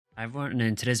Hi everyone, and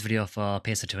in today's video for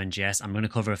PSO2 NGS, I'm going to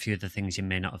cover a few of the things you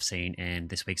may not have seen in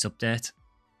this week's update.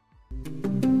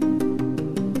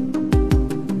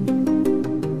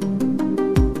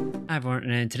 Hi everyone,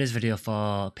 and in today's video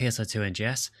for PSO2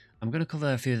 NGS, I'm going to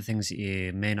cover a few of the things that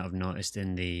you may not have noticed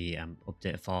in the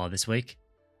update for this week.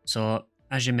 So,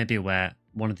 as you may be aware,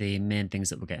 one of the main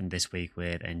things that we're getting this week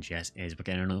with NGS is we're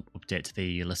getting an update to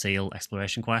the Lucille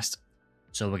exploration quest.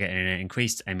 So we're getting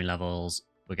increased enemy levels,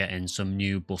 we're getting some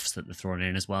new buffs that they're throwing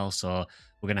in as well. So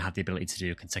we're going to have the ability to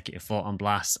do consecutive photon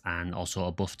blasts and also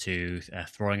a buff to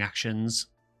throwing actions.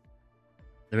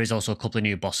 There is also a couple of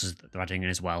new bosses that they're adding in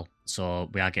as well. So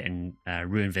we are getting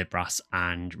Ruin Vibras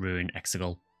and Ruin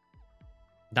Exegol.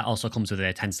 That also comes with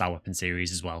a 10-star weapon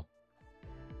series as well.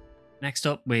 Next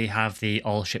up, we have the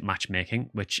all-ship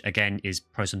matchmaking, which again is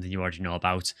probably something you already know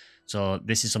about. So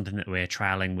this is something that we're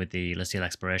trialing with the Lucille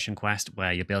Exploration quest,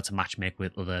 where you'll be able to matchmake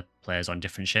with other players on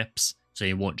different ships, so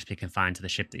you won't just be confined to the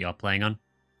ship that you're playing on.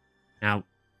 Now,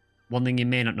 one thing you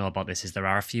may not know about this is there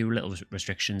are a few little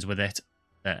restrictions with it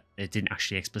that it didn't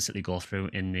actually explicitly go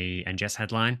through in the NGS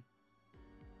headline.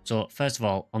 So first of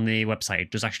all, on the website,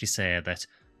 it does actually say that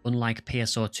unlike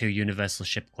PSO2 Universal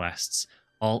Ship quests,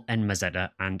 all Enmazeta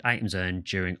and items earned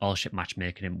during all ship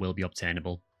matchmaking will be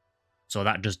obtainable. So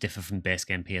that does differ from base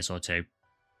game PSO2.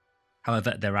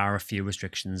 However, there are a few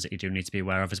restrictions that you do need to be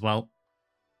aware of as well.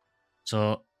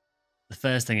 So the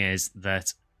first thing is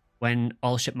that when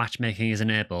all ship matchmaking is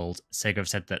enabled, SEGA have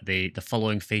said that the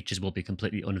following features will be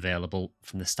completely unavailable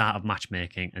from the start of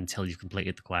matchmaking until you've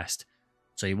completed the quest.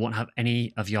 So you won't have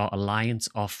any of your alliance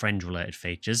or friend related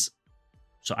features.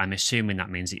 So I'm assuming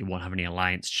that means that you won't have any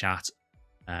alliance chat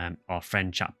or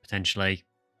friend chat potentially.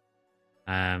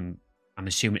 I'm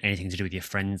assuming anything to do with your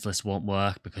friends list won't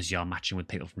work because you're matching with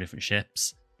people from different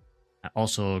ships.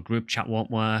 Also, group chat won't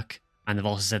work, and they've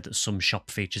also said that some shop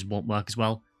features won't work as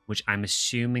well, which I'm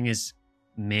assuming is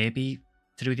maybe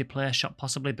to do with your player shop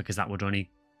possibly, because that would only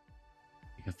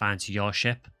be confined to your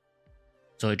ship.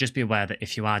 So just be aware that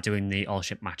if you are doing the all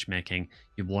ship matchmaking,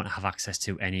 you won't have access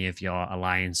to any of your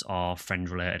alliance or friend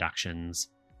related actions.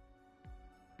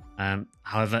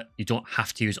 However, you don't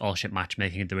have to use all ship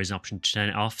matchmaking. There is an option to turn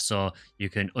it off, so you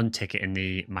can untick it in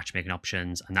the matchmaking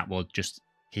options, and that will just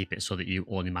keep it so that you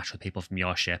only match with people from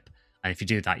your ship. And if you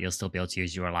do that, you'll still be able to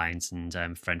use your alliance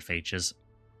and friend features.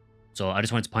 So I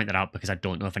just wanted to point that out because I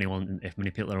don't know if many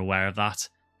people are aware of that.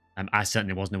 I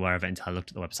certainly wasn't aware of it until I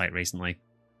looked at the website recently.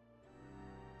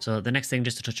 So the next thing,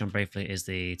 just to touch on briefly, is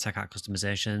the tech art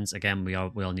customizations. Again, we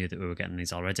all knew that we were getting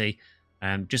these already.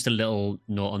 Just a little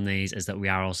note on these is that we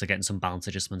are also getting some balance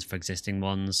adjustments for existing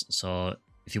ones. So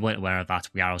if you weren't aware of that,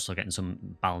 we are also getting some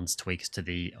balance tweaks to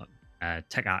the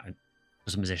tech art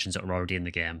customizations that are already in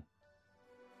the game.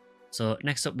 So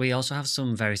next up, we also have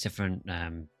some various different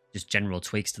just general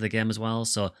tweaks to the game as well.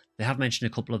 So they have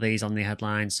mentioned a couple of these on the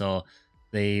headline. So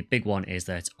the big one is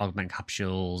that augment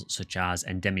capsules such as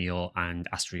Endemio and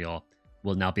Astrio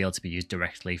will now be able to be used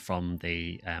directly from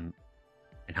the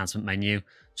enhancement menu.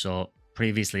 So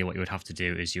previously what you would have to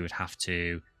do is you would have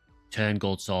to turn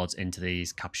gold swords into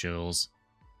these capsules,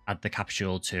 add the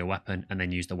capsule to a weapon, and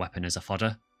then use the weapon as a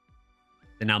fodder.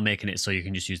 They're now making it so you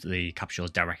can just use the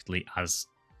capsules directly as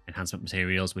enhancement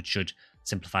materials, which should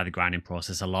simplify the grinding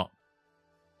process a lot.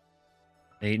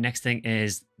 The next thing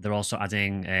is they're also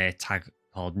adding a tag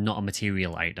called not a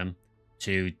material item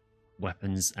to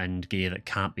weapons and gear that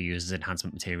can't be used as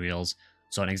enhancement materials.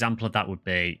 So an example of that would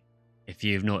be, if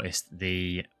you've noticed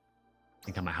I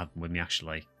think I might have them with me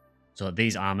actually. So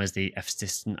these armors, the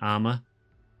F-System armor,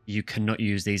 you cannot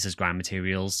use these as grind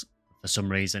materials for some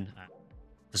reason.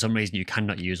 For some reason, you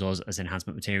cannot use those as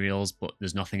enhancement materials, but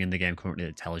there's nothing in the game currently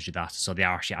that tells you that. So they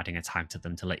are actually adding a tag to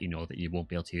them to let you know that you won't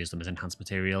be able to use them as enhanced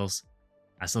materials.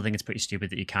 I still think it's pretty stupid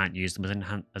that you can't use them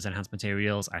as enhanced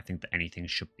materials. I think that anything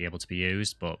should be able to be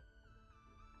used, but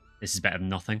this is better than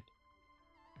nothing.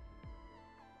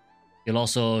 You'll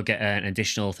also get an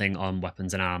additional thing on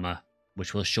weapons and armor,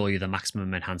 which will show you the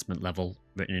maximum enhancement level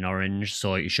written in orange,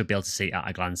 so you should be able to see at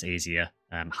a glance easier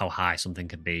how high something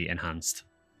can be enhanced.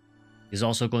 He's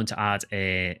also going to add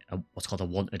a what's called a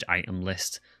wanted item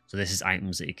list. So this is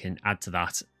items that you can add to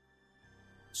that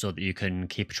so that you can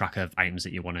keep track of items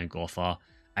that you want to go for.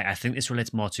 I think this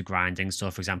relates more to grinding.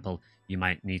 So for example, you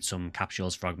might need some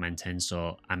capsules for augmenting.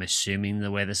 So I'm assuming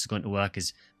the way this is going to work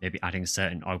is maybe adding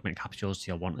certain augment capsules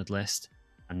to your wanted list,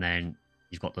 and then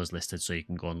you've got those listed so you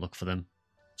can go and look for them,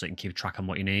 so you can keep track on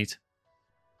what you need.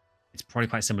 It's probably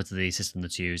quite similar to the system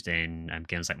that's used in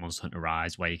games like Monster Hunter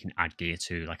Rise, where you can add gear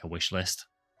to like a wish list.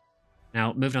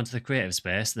 Now, moving on to the creative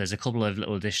space, there's a couple of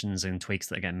little additions and tweaks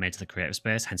that are getting made to the creative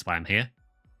space, hence why I'm here.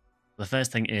 The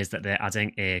first thing is that they're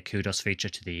adding a kudos feature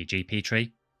to the GP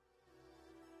tree.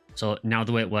 So now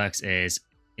the way it works is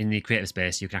in the creative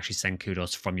space, you can actually send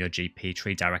kudos from your GP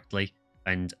tree directly.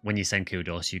 And when you send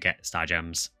kudos, you get star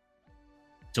gems.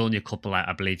 It's only a couple,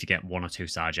 I believe you get 1 or 2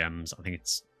 star gems. I think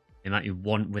it might be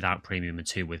 1 without premium and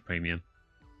 2 with premium.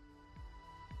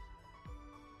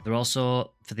 They're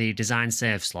also for the design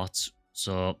save slots.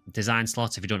 So design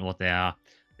slots, if you don't know what they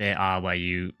are where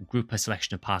you group a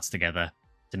selection of parts together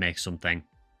to make something.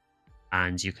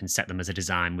 And you can set them as a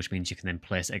design, which means you can then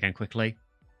place it again quickly.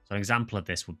 So an example of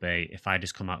this would be if I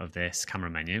just come out of this camera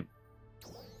menu.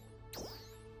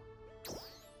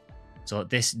 So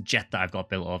this jet that I've got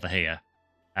built over here,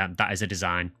 that is a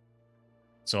design.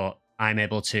 So I'm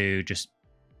able to just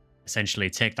essentially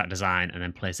take that design and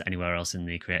then place it anywhere else in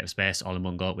the creative space all in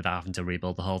one go without having to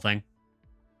rebuild the whole thing.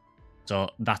 So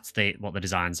that's what the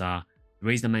designs are. The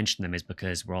reason I mention them is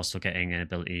because we're also getting an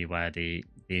ability where the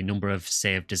number of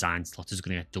saved design slots is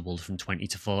going to get doubled from 20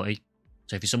 to 40.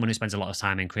 So if you're someone who spends a lot of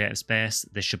time in creative space,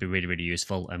 this should be really, really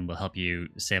useful and will help you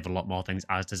save a lot more things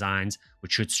as designs,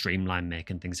 which should streamline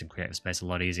making things in creative space a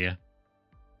lot easier.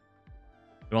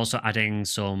 We're also adding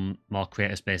some more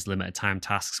creative space limited time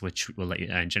tasks, which will let you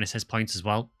earn Genesis points as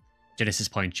well. Genesis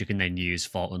points you can then use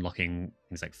for unlocking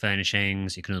things like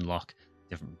furnishings. You can unlock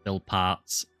different build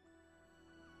parts.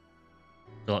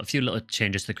 So a few little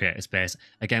changes to the creative space.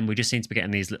 Again, we just seem to be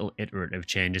getting these little iterative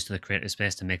changes to the creative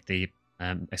space to make the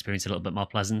experience a little bit more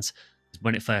pleasant.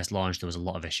 When it first launched, there was a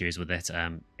lot of issues with it.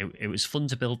 It was fun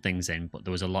to build things in, but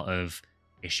there was a lot of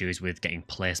issues with getting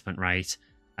placement right.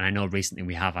 And I know recently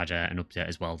we have had an update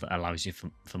as well that allows you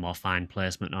for more fine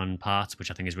placement on parts,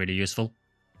 which I think is really useful.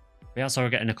 We also are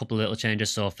getting a couple of little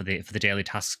changes. So for the daily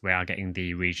tasks, we are getting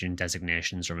the region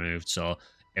designations removed. So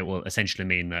it will essentially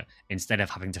mean that instead of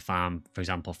having to farm, for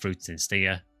example, fruits in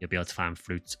Steer, you'll be able to farm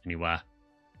fruits anywhere.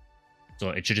 So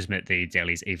it should just make the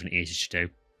dailies even easier to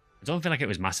do. I don't feel like it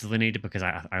was massively needed because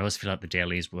I always feel like the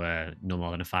dailies were no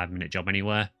more than a 5-minute job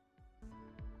anywhere.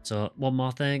 So one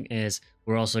more thing is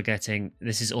we're also getting,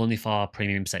 this is only for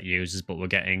premium set users, but we're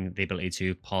getting the ability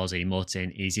to pause emotes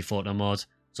in easy photo mode.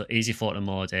 So easy photo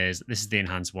mode this is the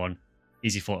enhanced one.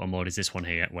 Easy photo mode is this one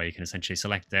here where you can essentially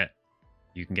select it.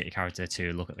 You can get your character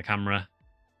to look at the camera.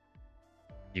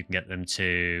 You can get them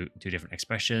to do different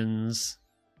expressions.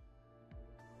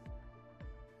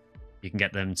 You can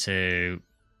get them to,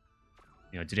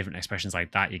 do different expressions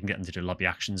like that. You can get them to do lobby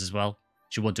actions as well.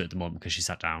 She won't do it at the moment because she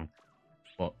sat down.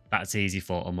 But that's easy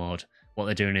photo mode. What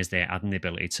they're doing is they're adding the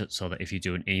ability so that if you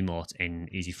do an emote in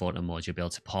easy photo mode, you'll be able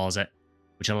to pause it,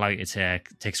 which will allow you to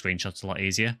take screenshots a lot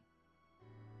easier.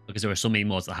 Because there are some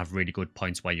emotes that have really good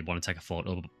points where you want to take a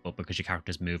photo, but because your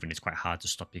character's moving, it's quite hard to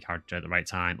stop your character at the right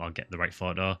time or get the right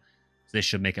photo. So this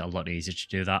should make it a lot easier to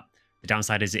do that. The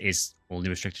downside is it is only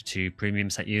restricted to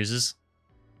premium set users.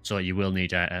 So you will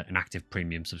need an active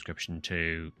premium subscription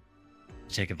to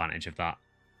take advantage of that.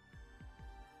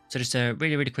 So just a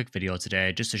really, really quick video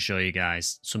today, just to show you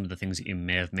guys some of the things that you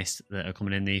may have missed that are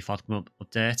coming in the forthcoming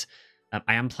update.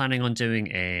 I am planning on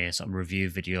doing a sort of review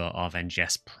video of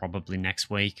NGS probably next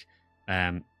week.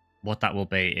 What that will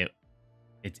be,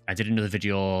 I did another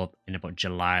video in about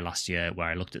July last year where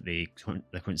I looked at the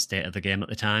current state of the game at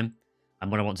the time. And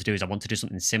what I want to do is I want to do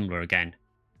something similar again.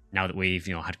 Now that we've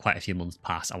had quite a few months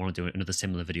pass, I want to do another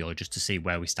similar video just to see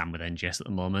where we stand with NGS at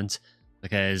the moment,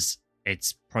 because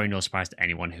it's probably no surprise to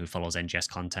anyone who follows NGS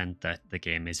content that the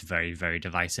game is very, very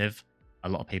divisive. A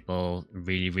lot of people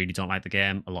really, really don't like the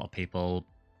game. A lot of people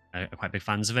are quite big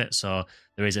fans of it. So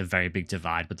there is a very big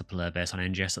divide with the player base on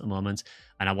NGS at the moment.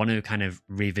 And I want to kind of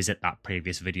revisit that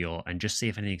previous video and just see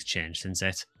if anything's changed since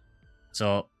it.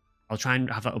 So I'll try and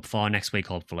have that up for next week,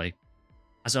 hopefully.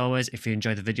 As always, if you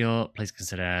enjoyed the video, please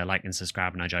consider liking and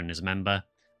subscribing or joining as a member.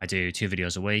 I do 2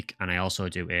 videos a week, and I also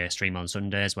do a stream on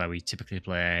Sundays where we typically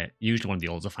play usually one of the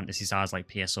older Phantasy Stars like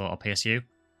PSO or PSU.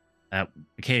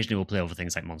 Occasionally we'll play over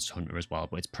things like Monster Hunter as well,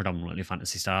 but it's predominantly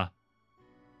Phantasy Star.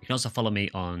 You can also follow me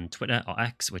on Twitter or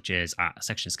X, which is at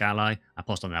Section Skyline. I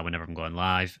post on there whenever I'm going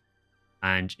live.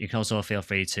 And you can also feel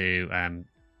free to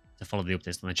follow the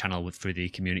updates on the channel through the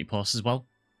community posts as well.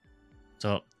 So,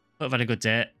 hope you've had a good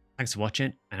day. Thanks for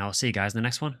watching, and I'll see you guys in the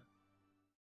next one.